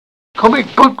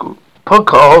Comic Book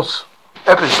Podcast,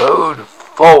 Episode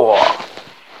 4.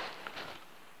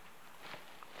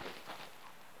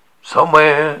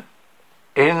 Somewhere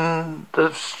in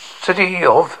the city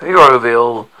of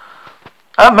Heroville,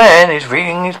 a man is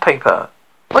reading his paper.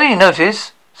 When he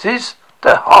notices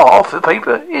that half the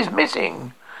paper is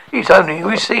missing. He's only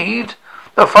received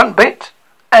the front bit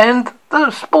and the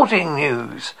sporting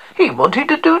news. He wanted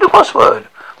to do the crossword,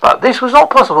 but this was not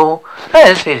possible,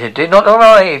 as it did not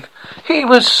arrive. He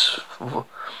was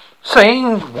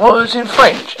saying words in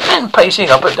French and pacing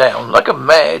up and down like a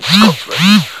mad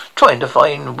Scotsman, trying to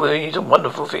find these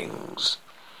wonderful things.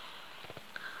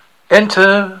 On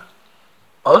the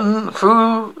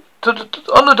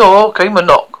door came a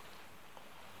knock.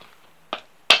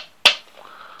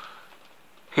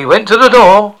 He went to the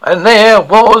door, and there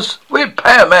was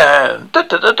Repairman.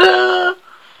 Da-da-da-da.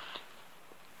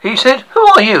 He said, "Who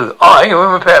are you?" "I am a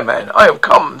repairman. I have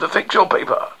come to fix your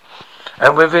paper."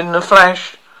 And within a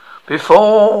flash,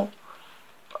 before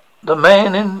the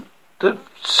man in the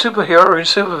superhero in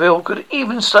Superville could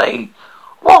even say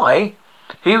why,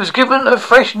 he was given a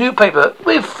fresh new paper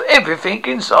with everything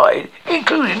inside,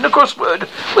 including the crossword,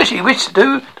 which he wished to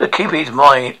do to keep his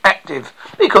mind active.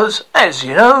 Because, as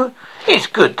you know, it's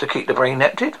good to keep the brain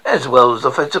active as well as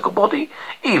the physical body,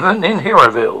 even in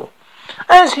Heroville.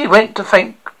 As he went to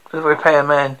thank the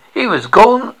repairman, he was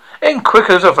gone and quick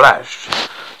as a flash.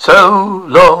 So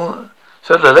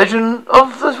the legend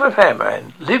of the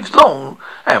repairman lives long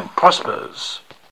and prospers.